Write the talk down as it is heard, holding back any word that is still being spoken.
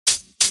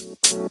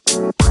Cranked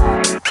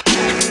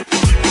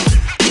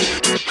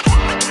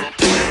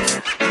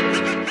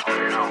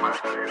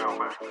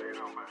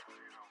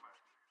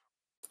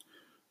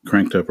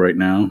up right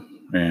now,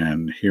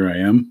 and here I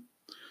am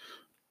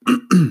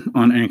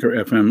on Anchor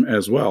FM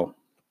as well.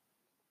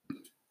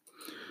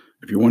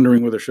 If you're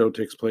wondering where the show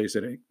takes place,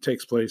 it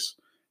takes place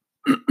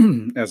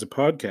as a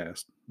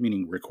podcast,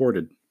 meaning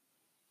recorded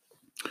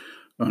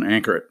on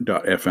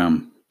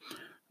Anchor.fm,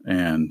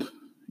 and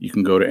you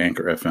can go to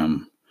Anchor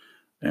FM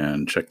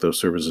and check those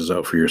services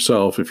out for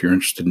yourself if you're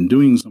interested in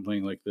doing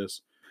something like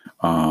this.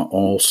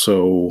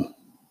 Also,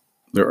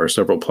 there are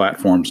several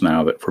platforms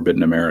now that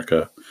Forbidden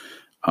America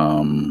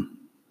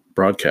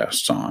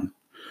broadcasts on.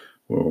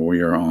 Well,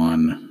 we are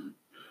on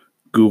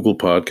Google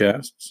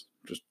Podcasts.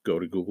 Just go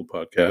to Google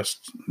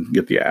Podcasts,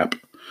 get the app,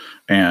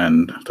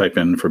 and type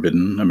in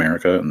Forbidden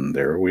America, and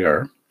there we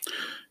are.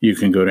 You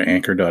can go to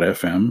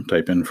Anchor.fm,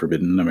 type in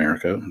Forbidden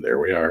America, there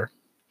we are.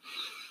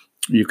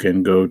 You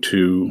can go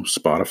to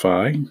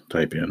Spotify,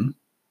 type in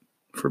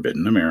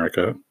Forbidden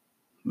America,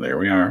 there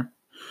we are.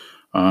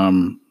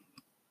 And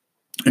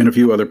a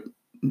few other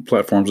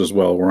platforms as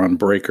well. We're on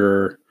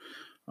Breaker.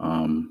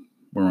 We're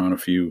on a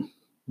few.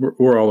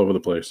 We're all over the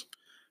place.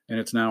 And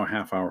it's now a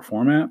half-hour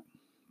format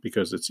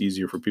because it's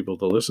easier for people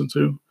to listen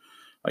to.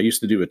 I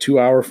used to do a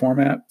 2-hour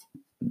format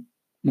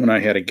when I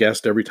had a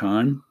guest every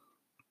time.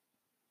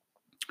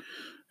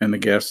 And the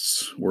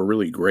guests were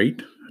really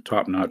great,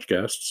 top-notch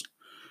guests.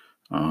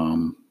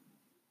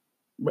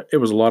 But it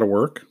was a lot of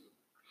work.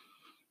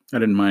 I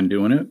didn't mind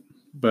doing it.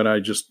 But I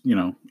just,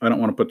 I don't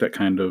want to put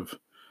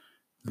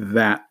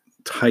that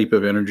type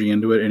of energy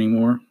into it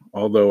anymore.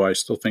 Although I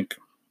still think,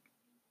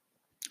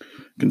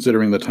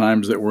 considering the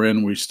times that we're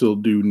in, we still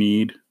do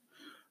need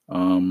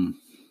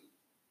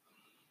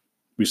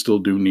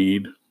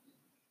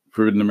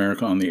Forbidden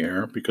America on the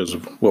air because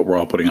of what we're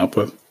all putting up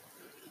with.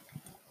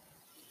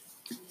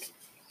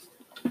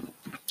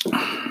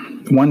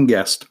 One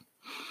guest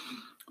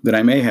that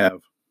I may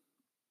have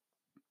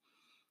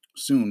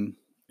soon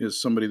is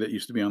somebody that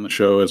used to be on the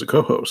show as a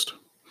co-host.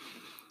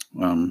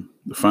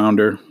 The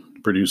founder,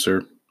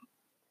 producer,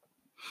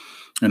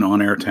 and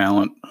on-air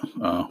talent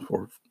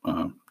for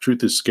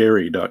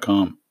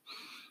truthisscary.com.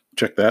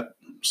 Check that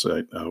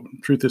site out,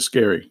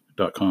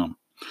 truthisscary.com.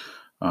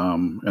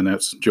 And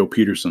that's Joe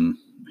Peterson.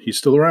 He's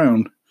still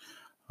around,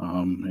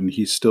 and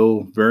he's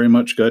still very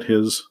much got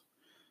his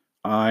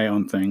eye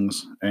on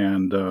things.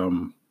 And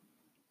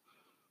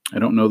I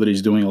don't know that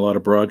he's doing a lot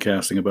of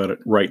broadcasting about it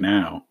right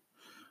now,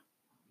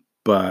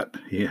 but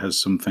he has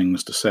some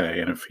things to say.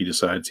 And if he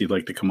decides he'd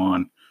like to come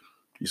on,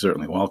 he's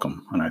certainly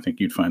welcome. And I think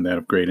you'd find that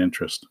of great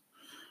interest.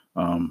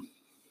 I've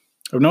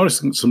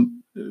noticed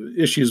some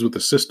issues with the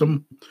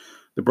system,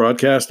 the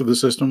broadcast of the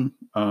system.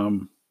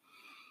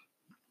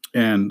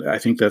 And I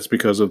think that's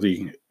because of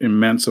the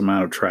immense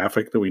amount of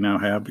traffic that we now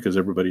have because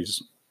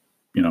everybody's,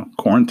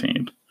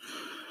 quarantined.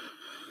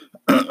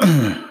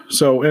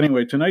 So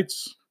anyway,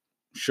 tonight's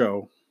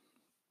show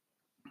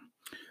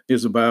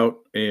is about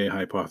a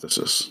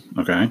hypothesis,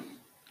 okay?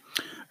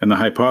 And the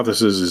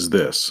hypothesis is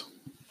this.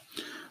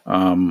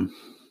 And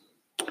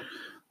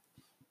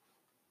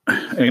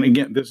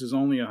again, this is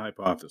only a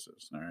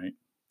hypothesis, all right?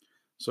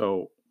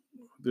 So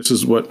this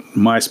is what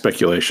my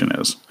speculation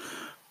is.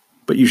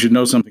 But you should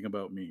know something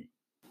about me.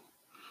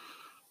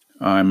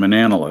 I'm an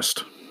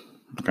analyst,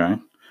 okay?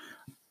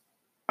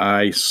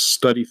 I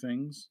study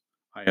things,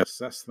 I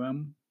assess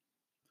them,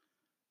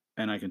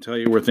 and I can tell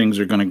you where things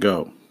are going to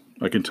go.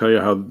 I can tell you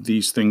how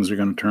these things are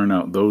going to turn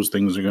out, those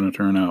things are going to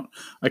turn out.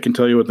 I can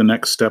tell you what the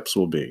next steps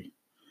will be.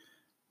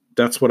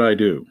 That's what I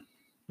do.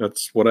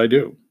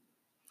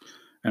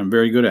 I'm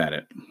very good at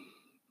it.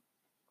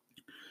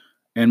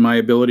 And my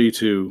ability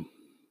to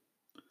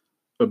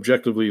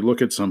objectively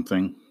look at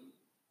something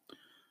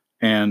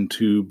and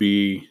to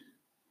be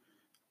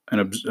an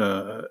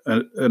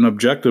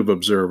objective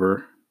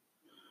observer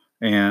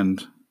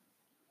and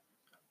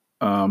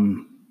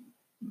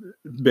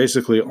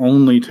basically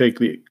only take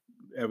the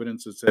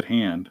evidence that's at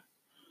hand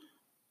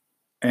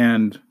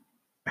and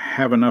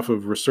have enough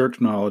of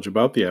research knowledge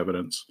about the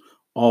evidence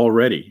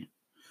already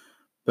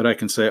that I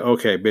can say,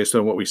 okay, based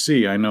on what we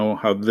see, I know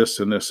how this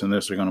and this and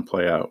this are going to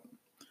play out.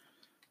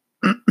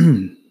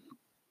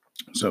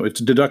 So it's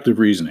deductive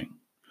reasoning.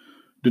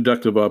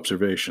 Deductive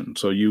observation.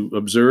 So you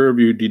observe,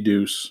 you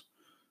deduce,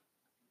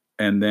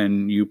 and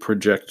then you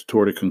project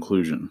toward a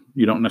conclusion.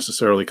 You don't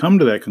necessarily come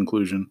to that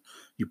conclusion,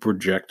 you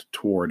project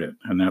toward it,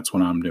 and that's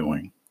what I'm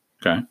doing.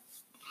 Okay?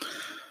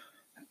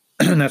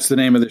 And that's the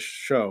name of this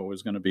show,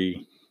 is going to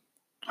be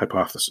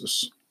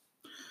Hypothesis.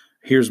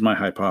 Here's my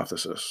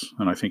hypothesis,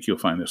 and I think you'll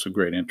find this of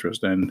great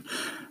interest, and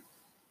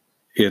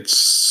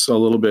it's a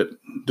little bit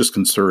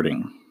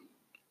disconcerting.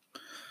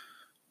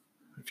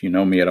 If you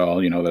know me at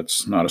all,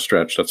 that's not a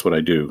stretch. That's what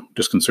I do.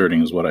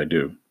 Disconcerting is what I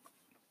do.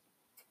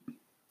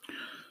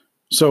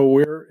 So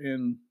we're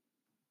in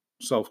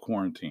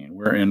self-quarantine.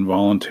 We're in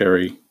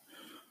voluntary,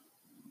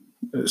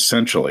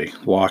 essentially,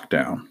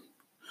 lockdown.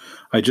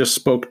 I just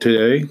spoke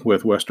today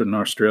with Western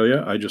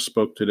Australia. I just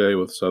spoke today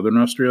with Southern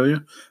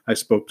Australia. I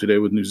spoke today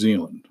with New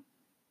Zealand.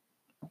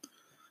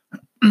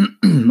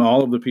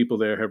 all of the people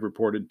there have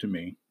reported to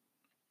me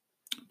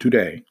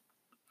today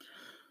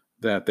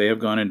that they have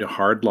gone into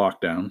hard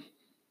lockdown.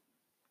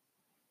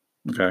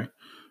 Okay.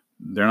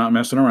 They're not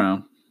messing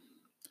around.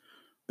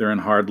 They're in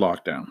hard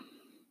lockdown.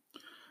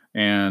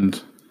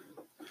 And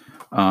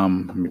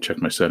let me check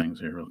my settings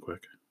here real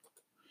quick.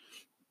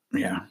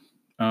 Yeah.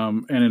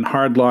 And in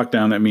hard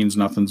lockdown, that means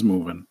nothing's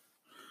moving.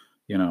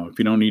 If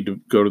you don't need to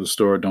go to the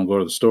store, don't go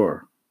to the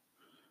store.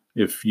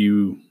 If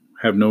you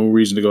have no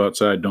reason to go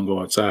outside, don't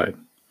go outside.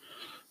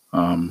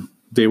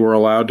 They were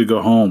allowed to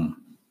go home.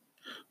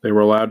 They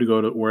were allowed to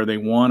go to where they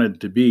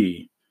wanted to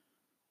be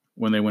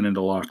when they went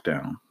into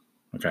lockdown.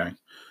 Okay.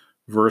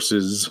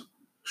 Versus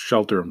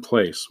shelter in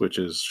place, which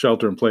is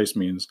shelter in place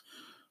means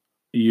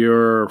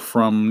you're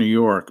from New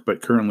York,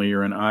 but currently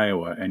you're in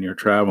Iowa and you're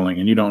traveling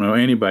and you don't know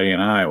anybody in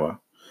Iowa.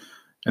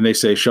 And they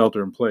say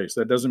shelter in place.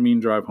 That doesn't mean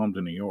drive home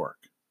to New York.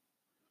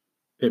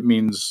 It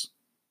means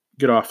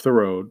get off the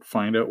road,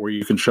 find out where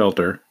you can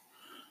shelter,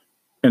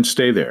 and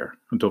stay there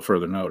until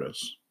further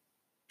notice.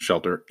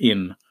 Shelter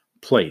in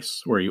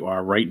place where you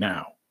are right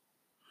now.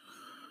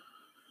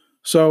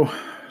 So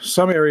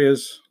some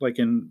areas, like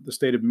in the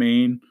state of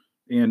Maine,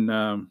 in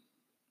the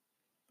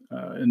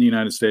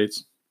United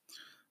States,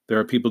 there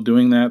are people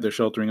doing that. They're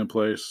sheltering in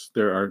place.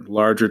 There are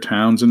larger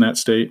towns in that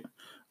state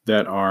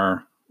that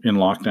are in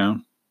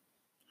lockdown.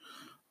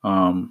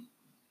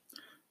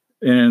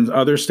 In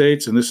other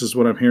states, and this is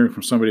what I'm hearing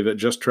from somebody that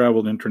just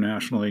traveled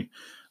internationally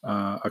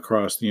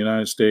across the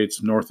United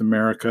States, North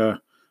America,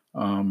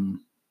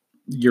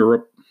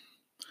 Europe,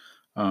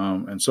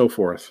 and so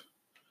forth,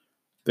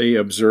 they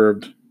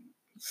observed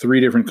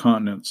 3 different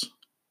continents,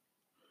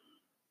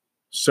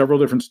 several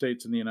different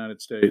states in the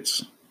United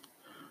States,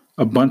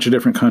 a bunch of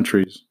different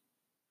countries.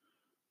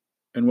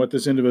 And what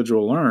this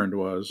individual learned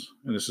was,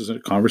 and this is a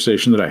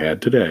conversation that I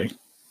had today,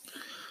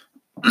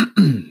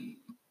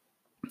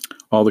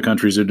 all the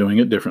countries are doing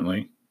it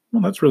differently.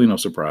 Well, that's really no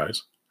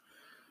surprise.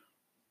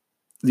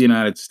 The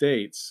United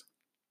States,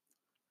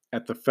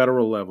 at the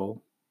federal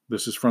level,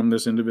 this is from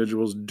this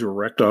individual's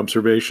direct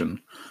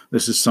observation.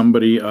 This is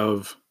somebody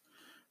of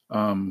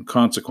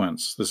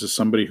consequence. This is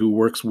somebody who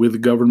works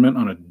with government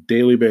on a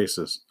daily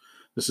basis.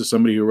 This is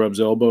somebody who rubs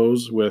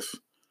elbows with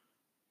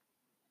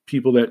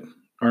people that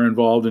are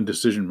involved in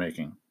decision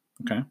making.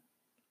 Okay.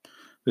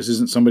 This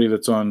isn't somebody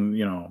that's on,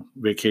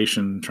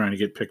 vacation trying to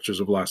get pictures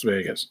of Las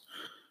Vegas.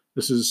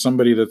 This is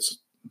somebody that's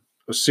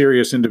a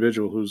serious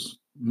individual who's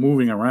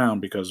moving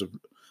around because of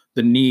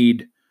the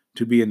need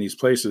to be in these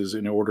places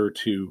in order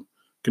to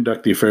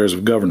conduct the affairs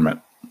of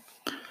government.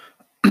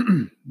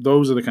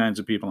 Those are the kinds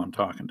of people I'm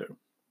talking to.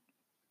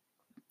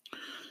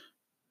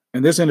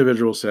 And this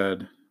individual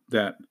said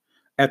that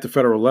at the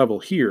federal level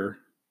here,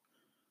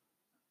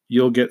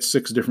 you'll get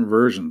 6 different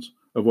versions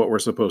of what we're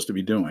supposed to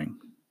be doing.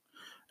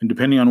 And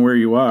depending on where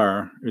you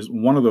are, is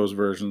one of those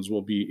versions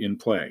will be in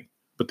play,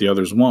 but the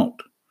others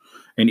won't.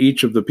 And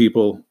each of the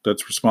people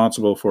that's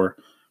responsible for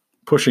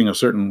pushing a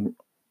certain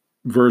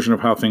version of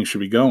how things should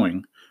be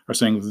going are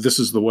saying this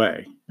is the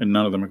way, and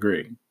none of them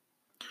agree.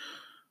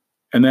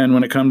 And then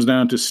when it comes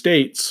down to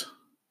states,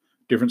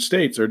 different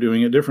states are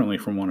doing it differently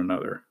from one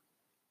another.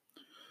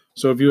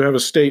 So if you have a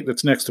state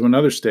that's next to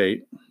another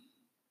state,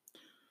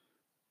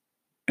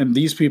 and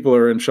these people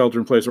are in shelter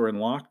in place or in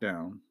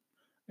lockdown,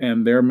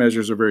 and their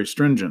measures are very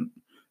stringent,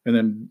 and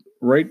then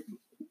right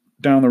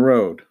down the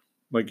road,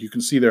 like you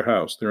can see their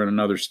house, they're in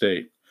another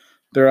state.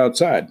 They're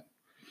outside,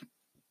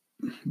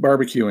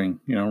 barbecuing,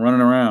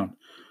 running around.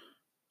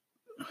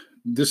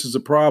 This is a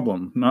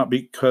problem, not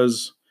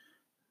because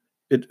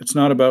it's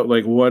not about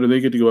like, why do they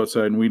get to go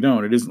outside and we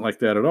don't? It isn't like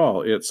that at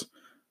all. It's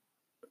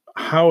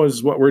how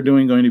is what we're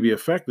doing going to be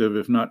effective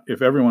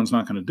if everyone's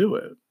not going to do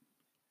it? It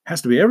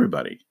has to be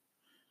everybody.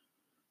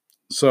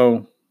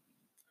 So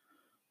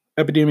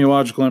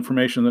epidemiological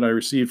information that I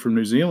received from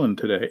New Zealand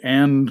today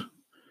and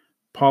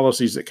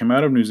policies that came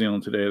out of New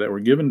Zealand today that were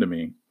given to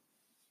me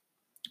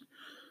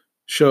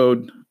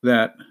showed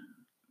that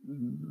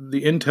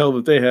the intel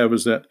that they have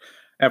is that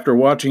after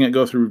watching it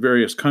go through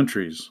various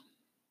countries,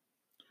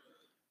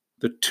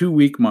 the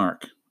 2-week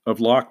mark of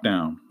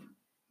lockdown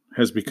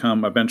has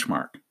become a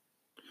benchmark.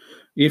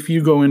 If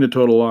you go into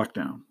total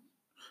lockdown,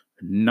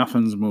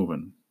 nothing's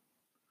moving,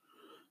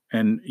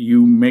 and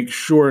you make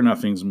sure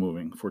nothing's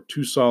moving for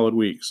 2 solid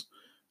weeks,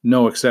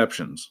 no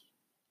exceptions,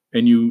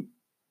 and you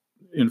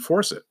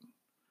enforce it,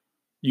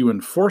 you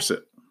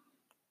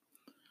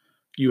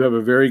have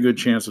a very good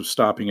chance of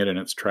stopping it in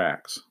its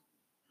tracks,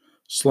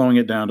 slowing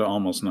it down to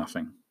almost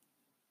nothing.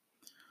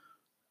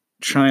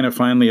 China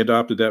finally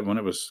adopted that when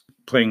it was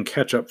playing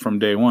catch up from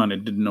day one.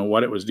 It didn't know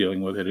what it was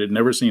dealing with. It had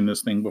never seen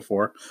this thing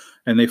before,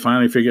 and they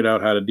finally figured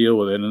out how to deal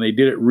with it, and they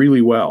did it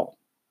really well.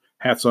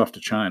 Hats off to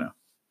China.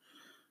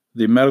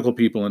 The medical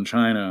people in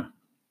China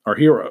are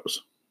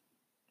heroes.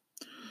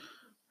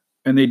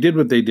 And they did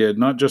what they did,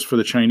 not just for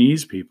the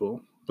Chinese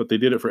people, but they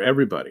did it for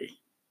everybody.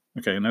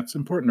 Okay, and that's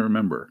important to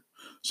remember.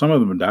 Some of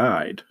them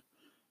died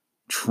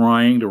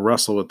trying to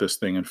wrestle with this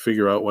thing and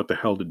figure out what the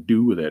hell to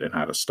do with it and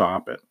how to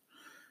stop it.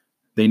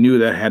 They knew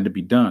that had to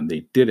be done.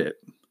 They did it.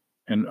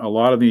 And a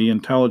lot of the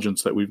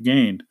intelligence that we've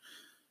gained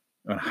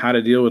on how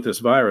to deal with this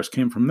virus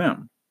came from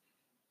them.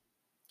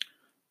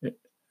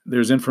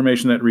 There's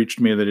information that reached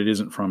me that it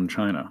isn't from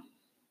China.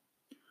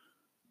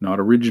 Not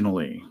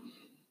originally.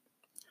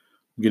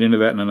 We'll get into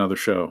that in another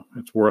show.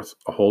 It's worth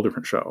a whole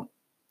different show.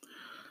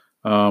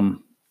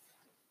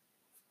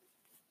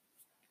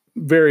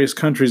 Various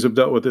countries have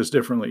dealt with this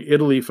differently.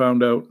 Italy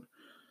found out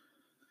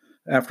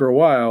after a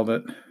while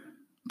that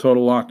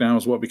total lockdown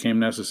was what became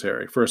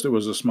necessary. First, it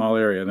was a small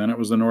area. Then it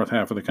was the north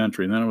half of the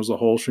country. And then it was the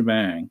whole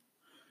shebang.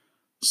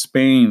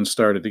 Spain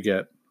started to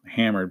get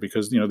hammered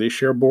because, they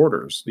share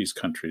borders, these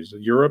countries.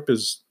 Europe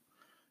is,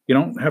 you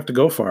don't have to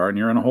go far and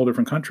you're in a whole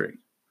different country.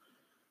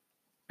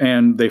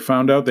 And they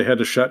found out they had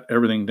to shut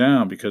everything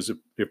down because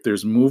if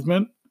there's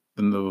movement,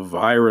 then the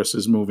virus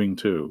is moving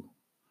too.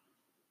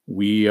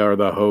 We are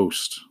the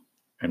host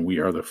and we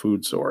are the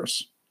food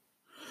source.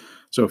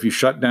 So if you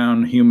shut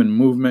down human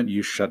movement,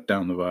 you shut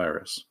down the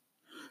virus.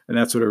 And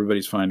that's what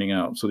everybody's finding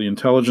out. So the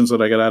intelligence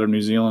that I got out of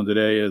New Zealand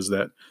today is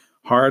that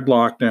hard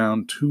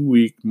lockdown,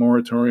 2-week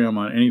moratorium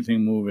on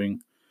anything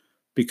moving,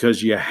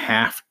 because you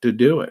have to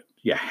do it.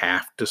 You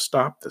have to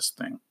stop this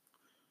thing.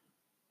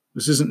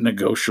 This isn't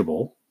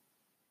negotiable.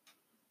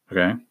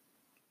 Okay?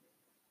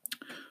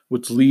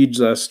 Which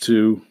leads us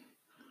to,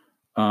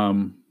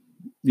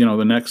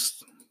 the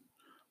next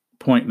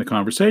point in the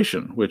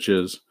conversation, which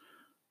is,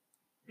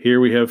 here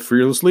we have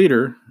fearless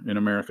leader in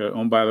America.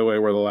 Oh, by the way,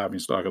 we're the laughing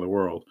stock of the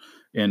world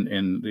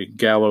in the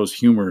gallows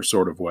humor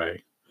sort of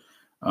way.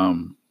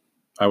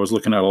 I was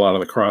looking at a lot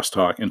of the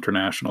crosstalk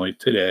internationally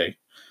today,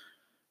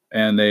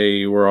 and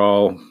they were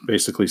all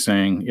basically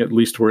saying, at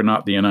least we're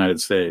not the United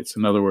States.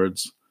 In other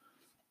words,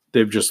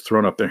 they've just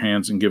thrown up their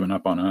hands and given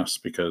up on us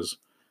because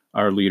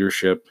our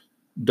leadership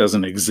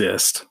doesn't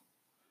exist.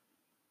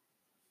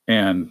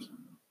 And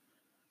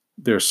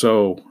they're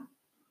so...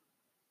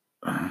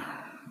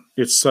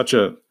 it's such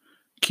a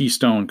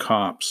Keystone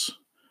Cops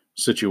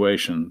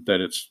situation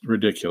that it's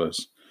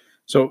ridiculous.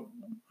 So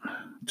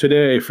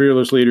today,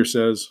 fearless leader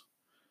says,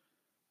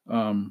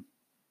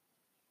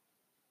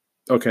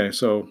 okay,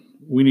 so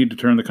we need to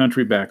turn the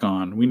country back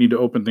on. We need to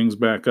open things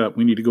back up.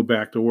 We need to go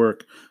back to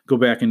work, go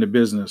back into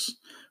business.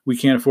 We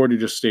can't afford to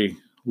just stay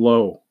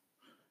low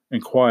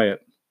and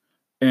quiet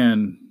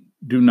and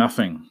do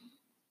nothing.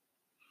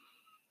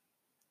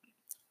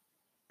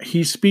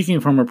 He's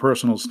speaking from a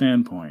personal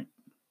standpoint.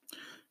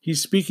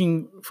 He's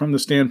speaking from the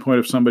standpoint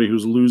of somebody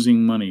who's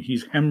losing money.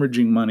 He's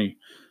hemorrhaging money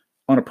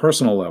on a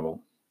personal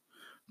level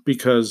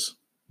because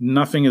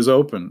nothing is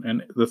open,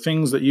 and the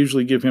things that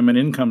usually give him an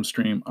income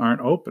stream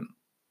aren't open.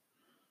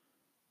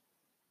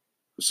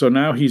 So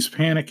now he's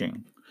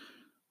panicking.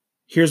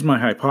 Here's my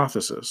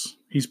hypothesis.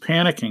 He's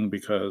panicking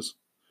because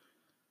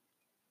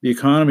the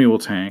economy will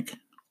tank,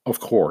 of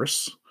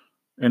course,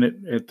 and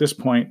at this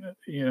point,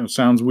 it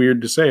sounds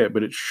weird to say it,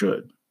 but it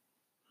should.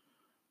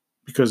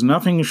 Because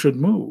nothing should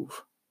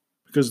move.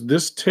 Because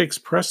this takes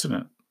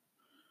precedent.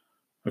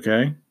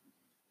 Okay?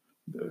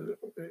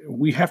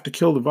 We have to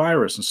kill the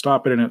virus and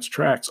stop it in its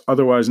tracks.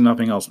 Otherwise,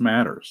 nothing else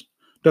matters.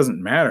 It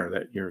doesn't matter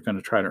that you're going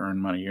to try to earn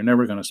money. You're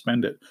never going to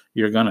spend it.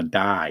 You're going to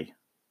die.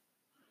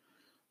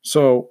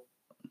 So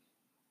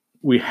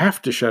we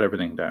have to shut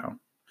everything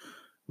down.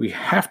 We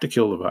have to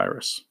kill the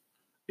virus.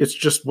 It's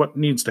just what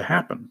needs to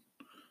happen.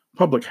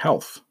 Public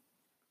health.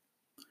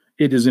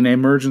 It is an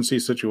emergency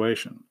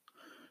situation.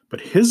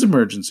 But his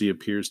emergency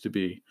appears to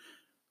be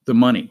the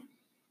money.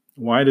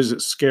 Why does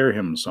it scare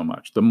him so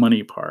much? The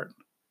money part.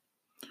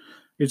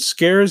 It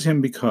scares him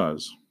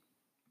because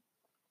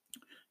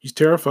he's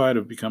terrified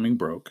of becoming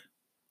broke.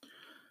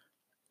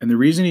 And the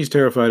reason he's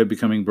terrified of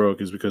becoming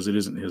broke is because it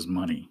isn't his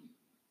money.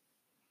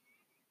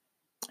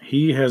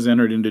 He has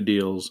entered into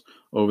deals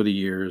over the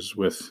years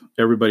with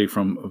everybody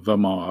from the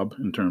mob,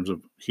 in terms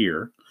of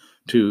here,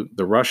 to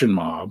the Russian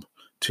mob,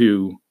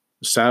 to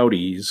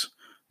Saudis,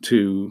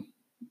 to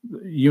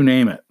you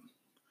name it.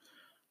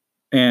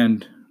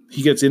 And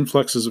he gets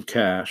influxes of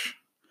cash,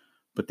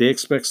 but they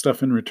expect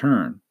stuff in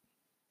return.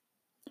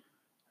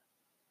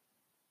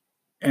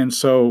 And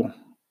so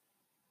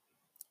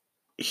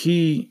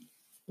he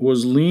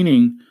was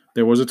leaning,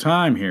 there was a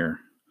time here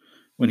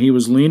when he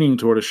was leaning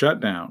toward a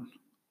shutdown.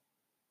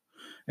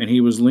 And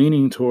he was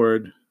leaning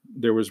toward,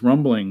 there was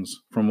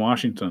rumblings from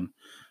Washington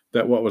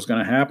that what was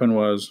going to happen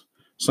was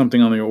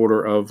something on the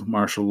order of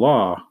martial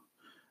law,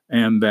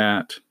 and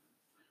that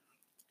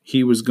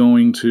he was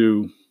going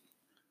to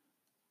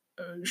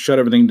shut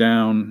everything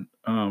down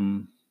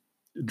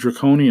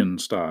draconian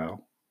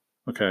style,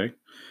 okay,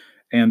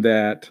 and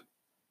that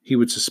he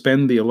would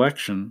suspend the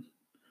election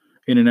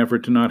in an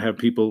effort to not have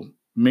people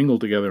mingle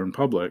together in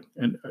public,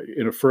 and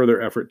in a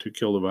further effort to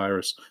kill the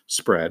virus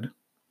spread.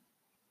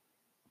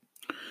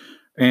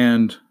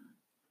 And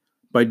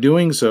by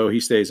doing so, he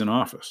stays in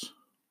office.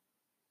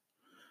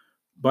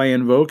 By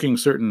invoking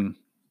certain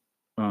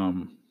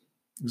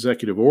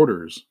executive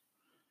orders,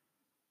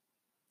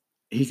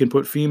 he can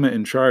put FEMA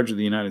in charge of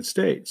the United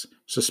States,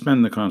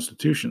 suspend the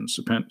Constitution,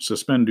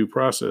 suspend due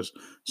process,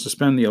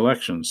 suspend the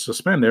elections,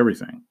 suspend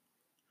everything,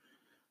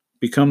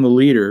 become the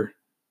leader,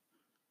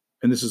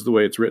 and this is the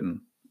way it's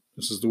written.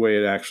 This is the way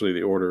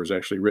the order is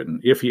actually written.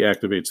 If he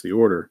activates the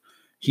order,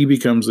 he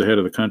becomes the head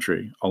of the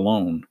country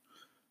alone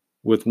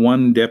with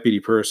one deputy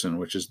person,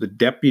 which is the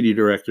deputy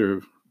director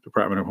of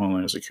Department of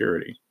Homeland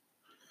Security.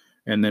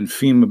 And then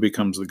FEMA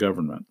becomes the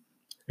government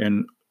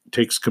and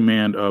takes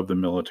command of the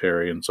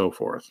military and so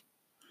forth.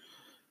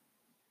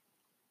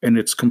 And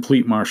it's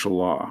complete martial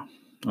law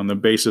on the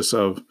basis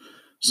of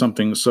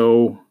something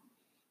so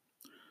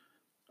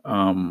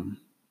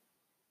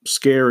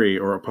scary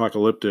or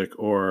apocalyptic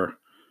or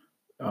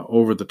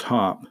over the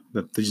top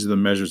that these are the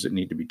measures that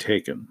need to be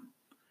taken.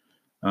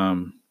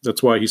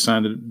 That's why he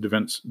signed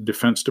the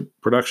Defense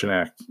Production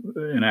Act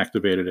and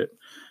activated it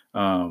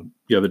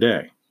the other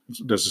day.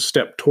 There's a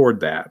step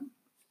toward that.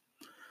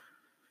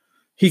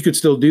 He could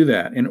still do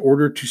that in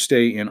order to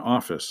stay in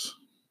office.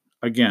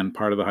 Again,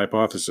 part of the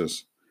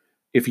hypothesis.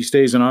 If he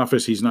stays in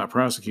office, he's not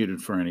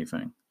prosecuted for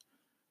anything.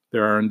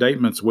 There are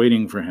indictments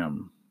waiting for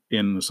him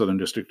in the Southern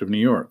District of New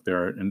York.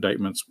 There are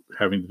indictments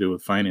having to do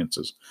with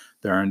finances.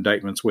 There are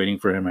indictments waiting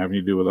for him having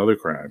to do with other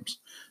crimes.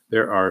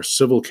 There are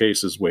civil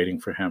cases waiting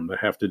for him that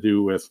have to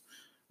do with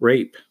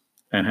rape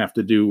and have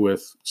to do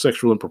with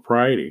sexual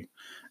impropriety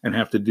and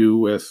have to do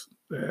with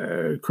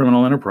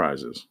criminal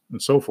enterprises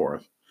and so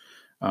forth.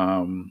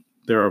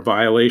 There are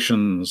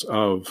violations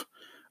of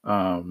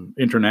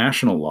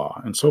international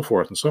law and so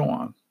forth and so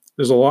on.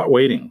 There's a lot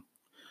waiting.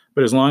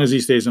 But as long as he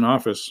stays in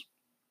office,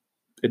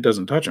 it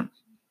doesn't touch him.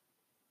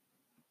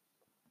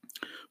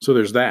 So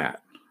there's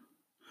that.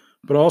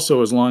 But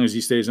also, as long as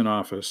he stays in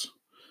office,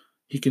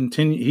 he can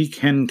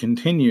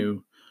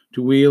continue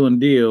to wheel and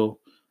deal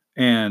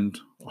and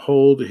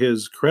hold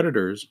his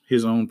creditors,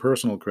 his own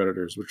personal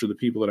creditors, which are the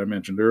people that I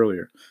mentioned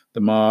earlier,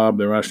 the mob,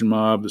 the Russian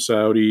mob, the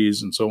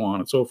Saudis, and so on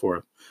and so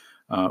forth,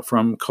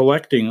 from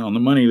collecting on the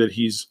money that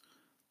he's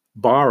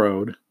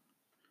borrowed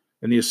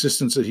and the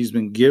assistance that he's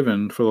been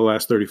given for the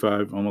last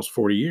 35, almost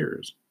 40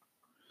 years.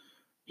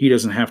 He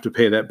doesn't have to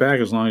pay that back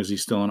as long as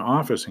he's still in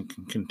office and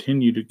can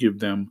continue to give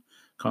them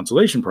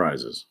consolation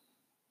prizes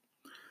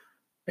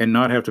and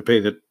not have to pay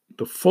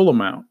the full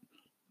amount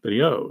that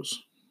he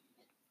owes.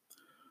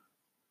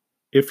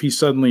 If he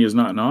suddenly is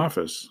not in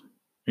office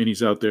and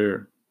he's out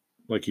there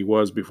like he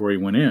was before he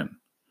went in,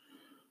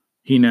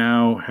 he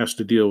now has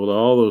to deal with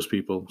all those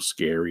people,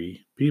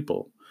 scary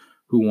people,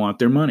 who want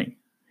their money.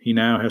 He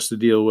now has to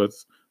deal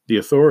with the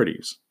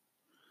authorities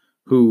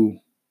who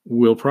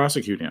will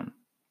prosecute him.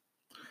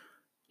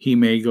 He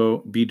may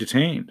be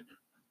detained,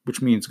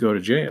 which means go to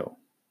jail.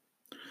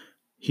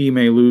 He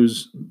may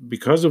lose,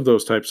 because of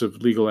those types of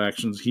legal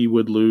actions, he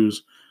would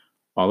lose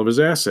all of his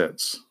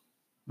assets.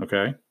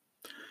 Okay?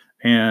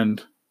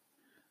 And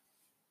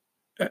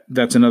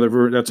that's another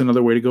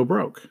way to go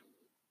broke.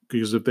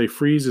 Because if they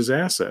freeze his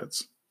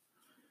assets,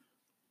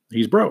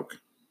 he's broke.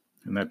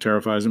 And that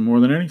terrifies him more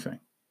than anything.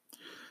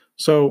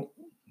 So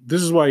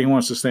this is why he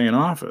wants to stay in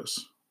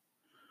office.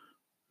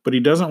 But he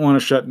doesn't want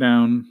to shut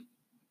down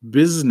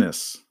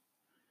business.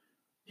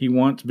 He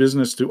wants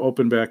business to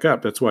open back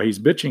up. That's why he's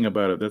bitching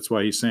about it. That's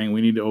why he's saying we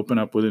need to open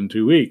up within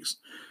 2 weeks,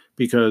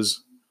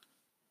 because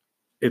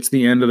it's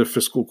the end of the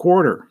fiscal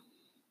quarter.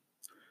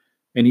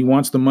 And he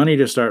wants the money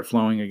to start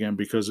flowing again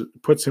because it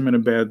puts him in a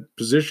bad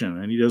position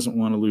and he doesn't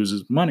want to lose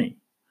his money.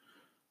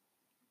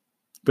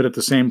 But at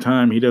the same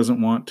time, he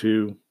doesn't want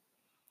to,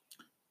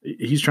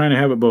 he's trying to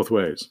have it both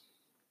ways.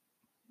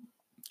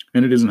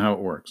 And it isn't how it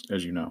works,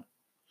 as you know.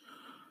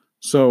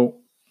 So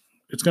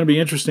it's going to be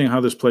interesting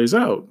how this plays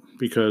out,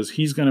 because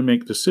he's going to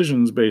make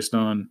decisions based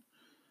on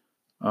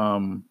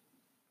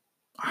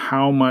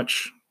how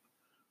much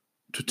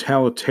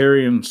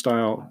totalitarian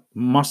style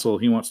muscle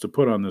he wants to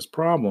put on this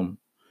problem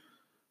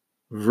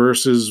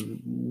versus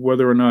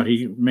whether or not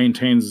he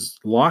maintains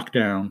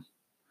lockdown.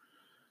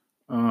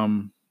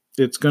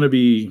 It's going to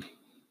be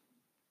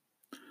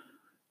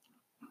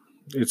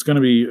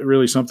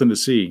really something to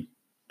see,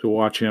 to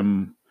watch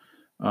him.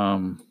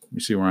 Let me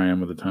see where I am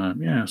with the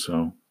time. Yeah,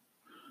 so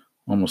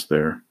almost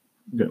there.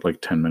 Got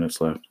like 10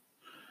 minutes left.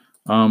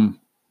 How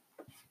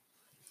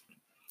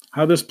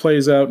this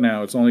plays out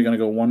now, it's only going to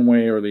go one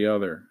way or the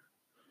other.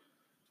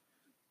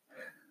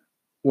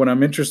 What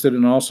I'm interested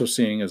in also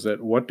seeing is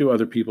that, what do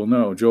other people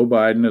know? Joe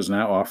Biden is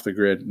now off the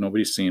grid.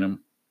 Nobody's seen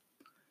him.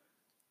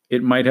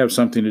 It might have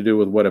something to do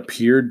with what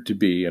appeared to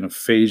be an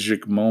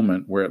aphasic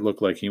moment where it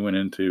looked like he went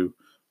into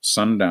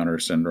sundowner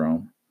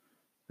syndrome.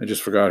 I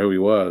just forgot who he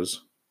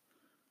was.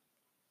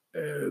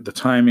 The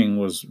timing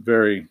was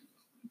very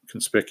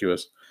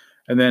conspicuous.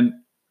 And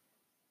then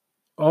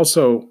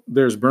also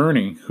there's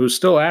Bernie, who's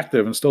still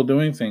active and still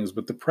doing things,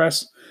 but the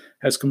press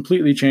has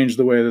completely changed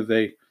the way that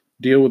they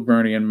deal with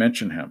Bernie and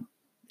mention him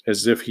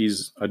as if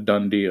he's a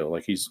done deal,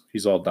 like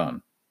he's all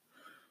done.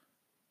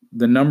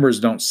 The numbers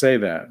don't say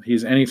that.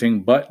 He's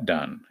anything but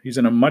done. He's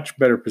in a much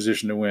better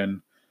position to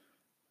win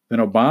than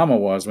Obama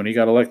was when he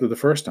got elected the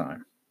first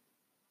time.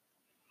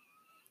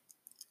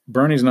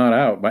 Bernie's not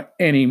out by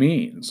any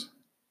means,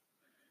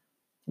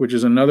 which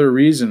is another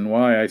reason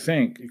why I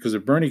think, because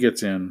if Bernie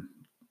gets in,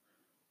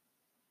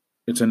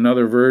 it's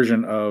another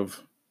version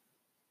of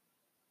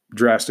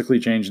drastically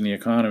changing the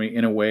economy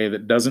in a way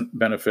that doesn't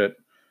benefit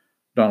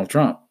Donald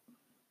Trump.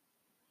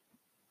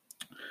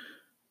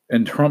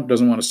 And Trump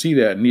doesn't want to see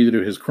that, and neither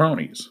do his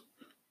cronies,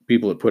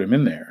 people that put him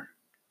in there.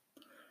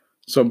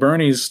 So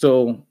Bernie's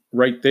still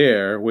right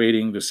there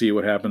waiting to see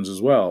what happens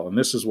as well. And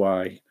this is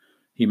why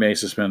he may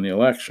suspend the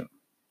election.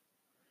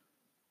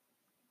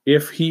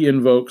 If he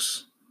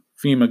invokes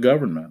FEMA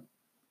government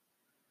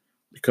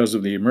because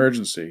of the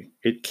emergency,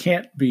 it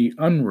can't be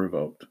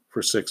unrevoked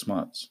for 6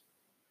 months.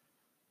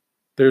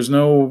 There's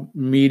no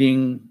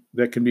meeting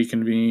that can be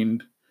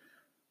convened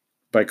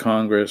by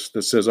Congress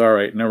that says, all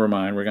right, never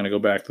mind, we're going to go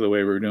back to the way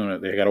we were doing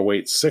it. They got to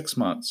wait 6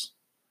 months.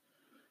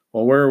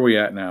 Well, where are we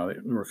at now?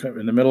 We're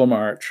in the middle of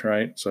March,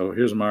 right? So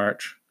here's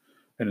March.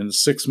 And in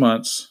 6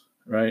 months,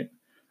 right,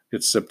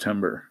 it's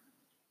September.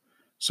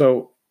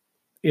 So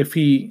if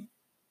he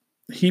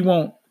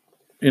won't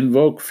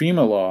invoke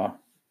FEMA law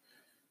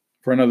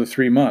for another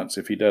 3 months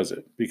if he does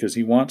it, because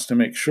he wants to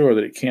make sure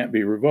that it can't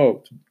be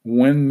revoked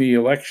when the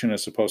election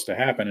is supposed to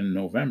happen in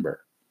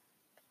November.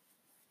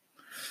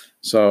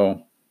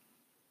 So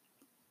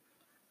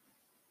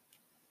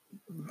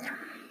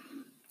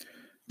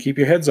keep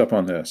your heads up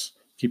on this.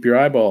 Keep your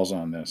eyeballs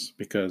on this,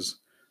 because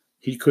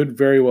he could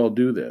very well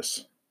do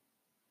this.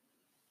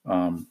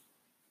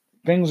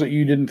 Things that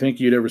you didn't think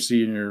you'd ever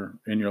see in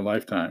your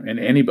lifetime, in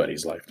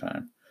anybody's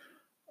lifetime,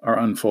 are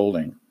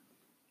unfolding.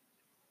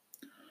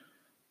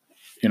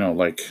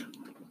 Like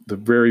the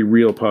very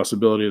real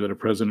possibility that a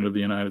president of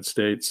the United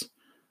States,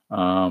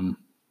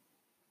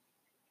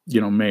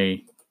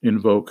 may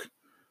invoke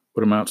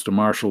what amounts to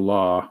martial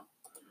law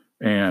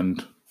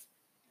and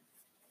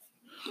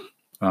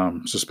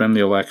suspend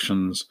the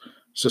elections,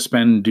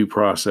 suspend due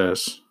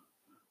process,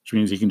 which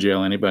means he can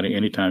jail anybody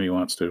anytime he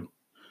wants to.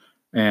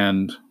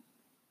 And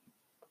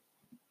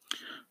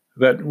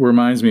that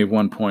reminds me of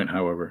one point,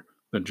 however,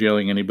 that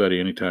jailing anybody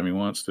anytime he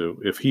wants to.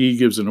 If he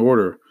gives an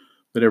order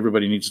that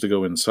everybody needs to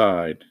go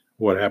inside,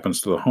 what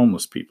happens to the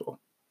homeless people?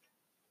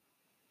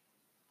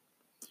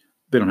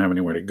 They don't have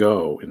anywhere to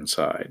go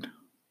inside.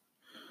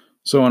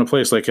 So in a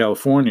place like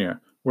California,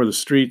 where the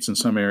streets in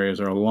some areas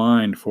are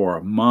lined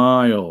for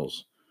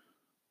miles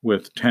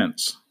with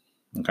tents,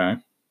 okay,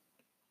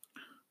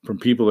 from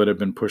people that have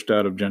been pushed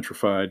out of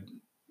gentrified,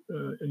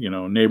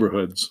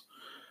 neighborhoods,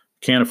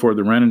 can't afford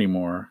the rent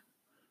anymore,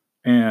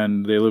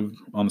 and they live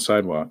on the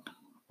sidewalk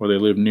or they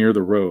live near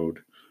the road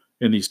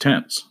in these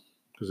tents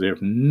because they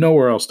have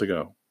nowhere else to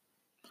go.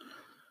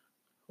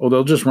 Well,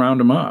 they'll just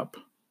round them up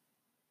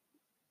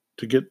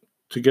to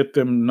get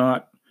them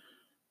not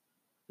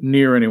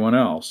near anyone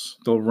else.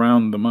 They'll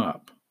round them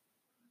up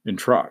in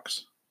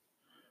trucks.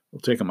 They'll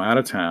take them out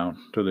of town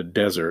to the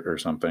desert or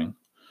something,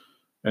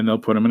 and they'll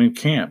put them in a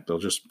camp. They'll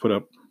just put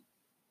up,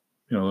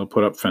 they'll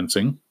put up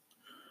fencing.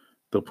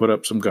 They'll put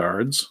up some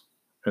guards,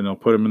 and they'll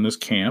put them in this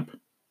camp,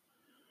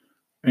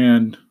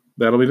 and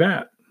that'll be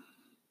that.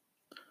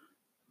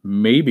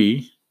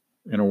 Maybe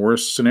in a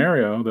worse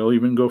scenario, they'll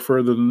even go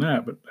further than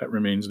that, but that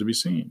remains to be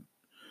seen.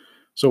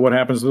 So what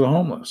happens to the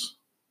homeless?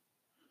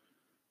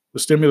 The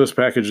stimulus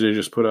package they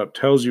just put up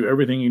tells you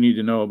everything you need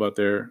to know about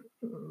their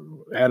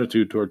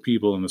attitude toward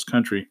people in this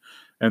country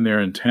and their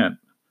intent.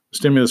 The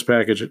stimulus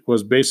package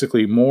was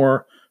basically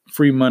more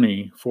free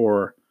money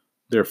for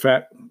their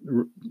fat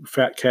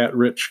cat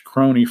rich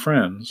crony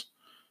friends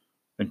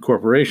and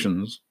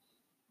corporations,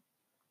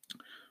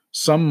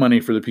 some money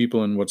for the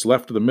people in what's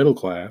left of the middle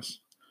class,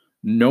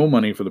 no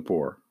money for the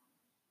poor.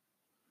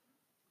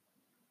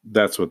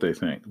 That's what they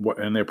think.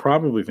 And they're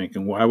probably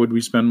thinking, why would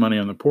we spend money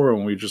on the poor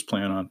when we just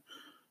plan on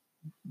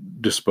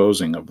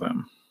disposing of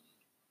them?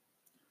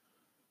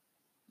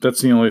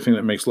 That's the only thing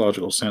that makes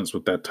logical sense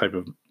with that type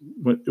of,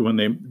 when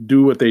they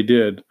do what they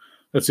did,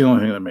 that's the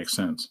only thing that makes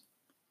sense.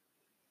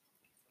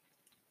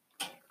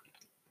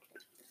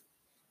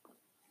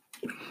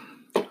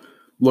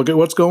 Look at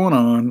what's going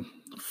on,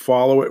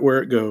 follow it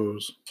where it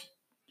goes,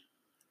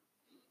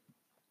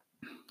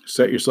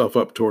 set yourself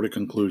up toward a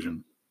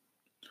conclusion.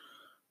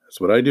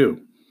 That's what I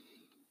do.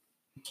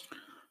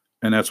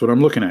 And that's what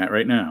I'm looking at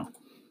right now.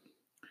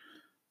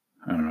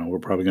 I don't know, we're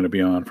probably going to be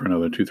on for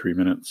another 2-3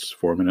 minutes,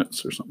 4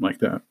 minutes or something like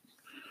that.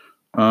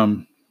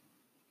 So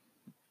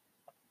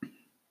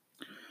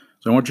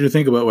I want you to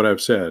think about what I've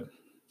said.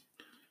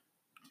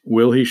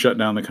 Will he shut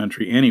down the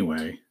country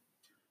anyway?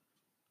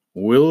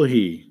 Will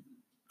he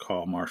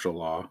call martial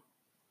law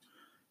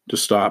to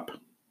stop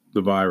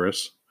the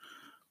virus?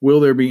 Will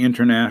there be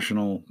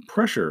international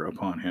pressure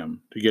upon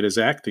him to get his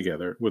act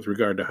together with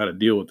regard to how to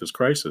deal with this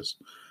crisis?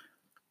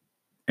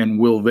 And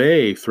will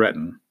they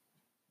threaten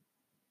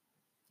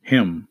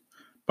him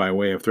by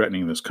way of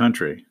threatening this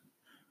country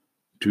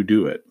to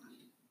do it?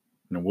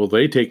 And will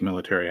they take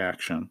military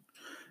action?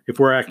 If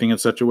we're acting in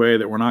such a way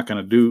that we're not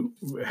going to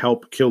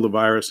help kill the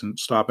virus and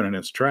stop it in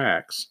its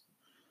tracks,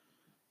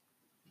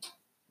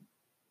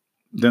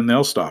 then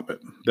they'll stop it.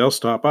 They'll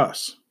stop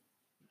us.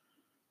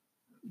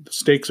 The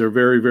stakes are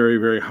very, very,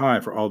 very high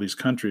for all these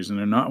countries, and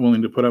they're not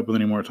willing to put up with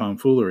any more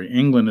tomfoolery.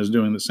 England is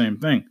doing the same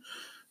thing.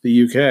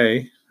 The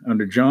UK,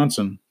 under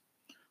Johnson,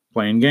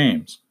 playing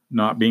games.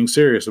 not being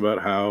serious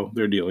about how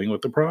they're dealing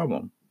with the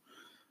problem.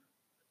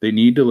 They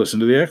need to listen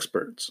to the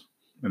experts,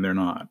 and they're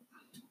not.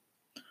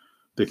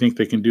 They think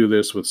they can do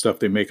this with stuff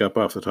they make up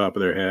off the top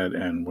of their head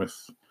and with,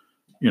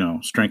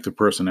 strength of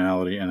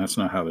personality, and that's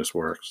not how this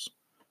works.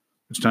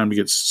 It's time to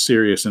get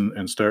serious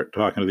and start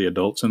talking to the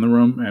adults in the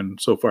room, and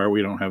so far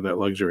we don't have that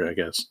luxury, I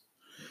guess.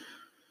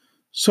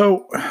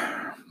 So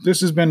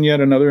this has been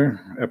yet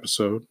another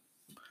episode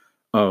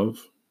of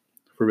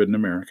Forbidden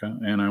America,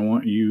 and I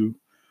want you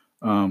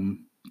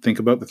think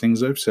about the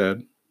things I've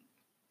said,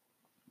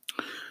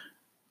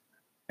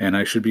 and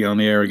I should be on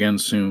the air again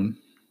soon.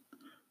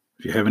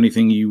 If you have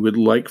anything you would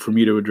like for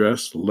me to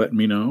address, let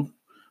me know,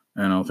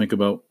 and I'll think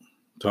about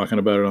talking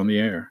about it on the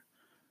air.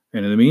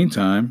 And in the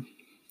meantime,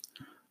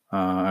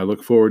 I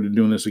look forward to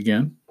doing this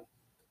again.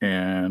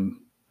 And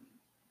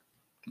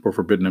for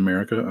Forbidden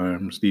America,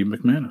 I'm Steve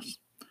McManus.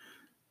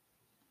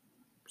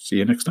 See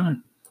you next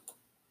time.